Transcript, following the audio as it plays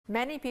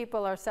Many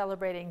people are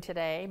celebrating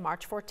today,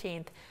 March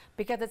 14th,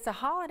 because it's a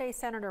holiday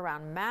centered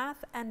around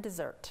math and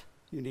dessert.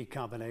 Unique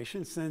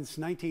combination. Since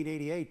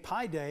 1988,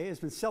 Pi Day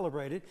has been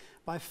celebrated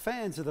by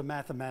fans of the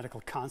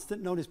mathematical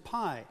constant known as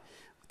pi,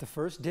 with the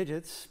first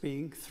digits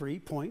being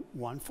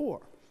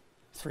 3.14.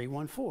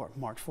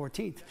 314, March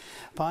 14th.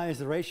 Pi is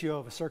the ratio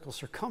of a circle's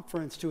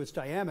circumference to its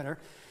diameter,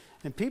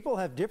 and people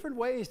have different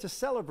ways to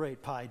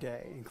celebrate Pi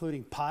Day,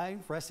 including pi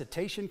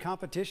recitation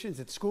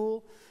competitions at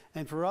school,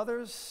 and for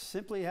others,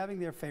 simply having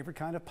their favorite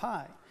kind of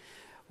pie.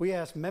 We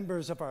asked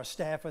members of our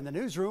staff in the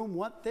newsroom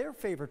what their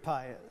favorite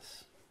pie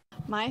is.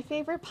 My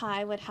favorite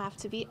pie would have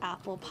to be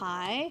apple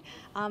pie.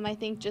 I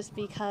think just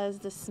because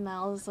the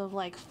smells of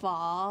like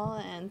fall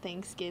and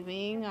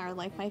Thanksgiving are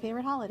like my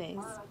favorite holidays.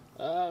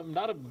 I'm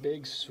not a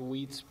big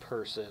sweets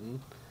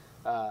person.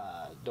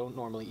 Don't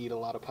normally eat a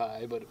lot of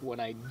pie, but when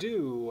I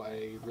do,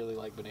 I really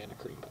like banana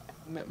cream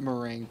pie.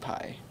 Meringue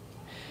pie,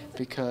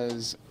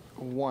 because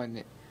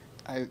one,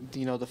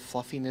 the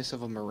fluffiness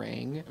of a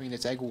meringue. I mean,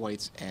 it's egg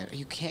whites, and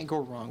you can't go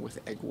wrong with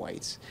egg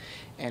whites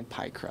and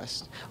pie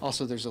crust.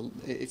 Also,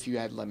 if you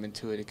add lemon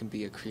to it, it can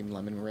be a cream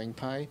lemon meringue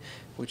pie,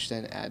 which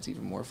then adds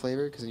even more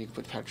flavor because then you can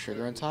put powdered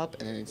sugar on top,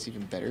 and then it's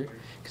even better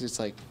because it's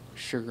like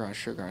sugar on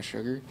sugar on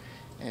sugar,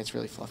 and it's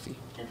really fluffy.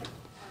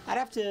 I'd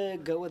have to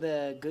go with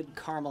a good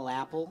caramel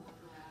apple,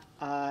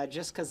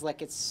 just because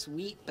like it's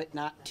sweet but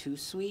not too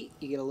sweet.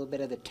 You get a little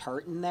bit of the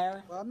tart in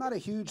there. Well, I'm not a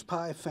huge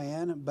pie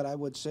fan, but I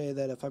would say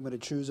that if I'm going to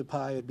choose a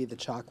pie, it would be the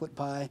chocolate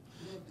pie,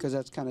 because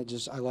that's kind of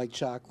just, I like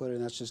chocolate,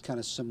 and that's just kind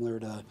of similar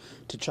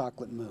to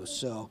chocolate mousse.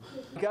 So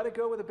you got to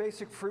go with a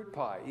basic fruit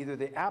pie, either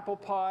the apple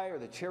pie or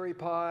the cherry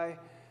pie.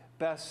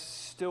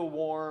 Best still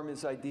warm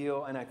is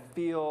ideal, and I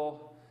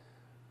feel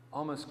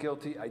almost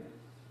guilty. I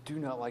do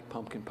not like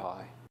pumpkin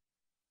pie.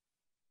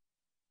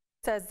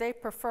 Says they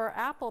prefer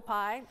apple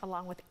pie,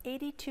 along with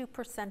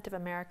 82% of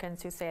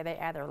Americans who say they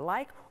either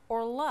like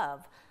or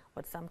love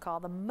what some call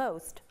the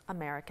most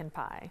American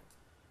pie.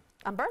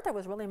 Umberto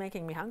was really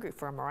making me hungry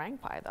for a meringue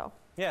pie, though.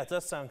 Yeah, it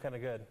does sound kind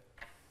of good.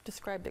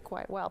 Described it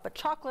quite well, but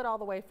chocolate all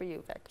the way for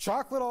you, Vic.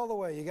 Chocolate all the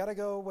way. You got to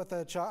go with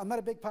a I'm not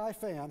a big pie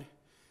fan.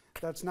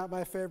 That's not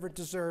my favorite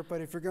dessert,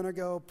 but if you're going to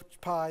go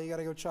pie, you got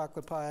to go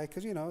chocolate pie,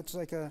 because, you know, it's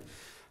like a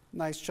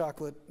nice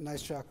chocolate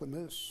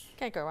mousse.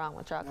 Can't go wrong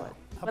with chocolate.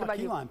 No. How about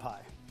key lime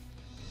pie?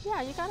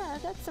 Yeah,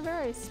 that's a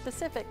very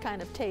specific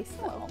kind of taste,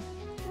 though.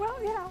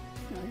 Well, You're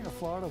in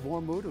Florida,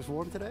 warm mood. It was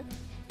warm today.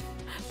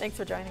 Thanks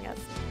for joining us.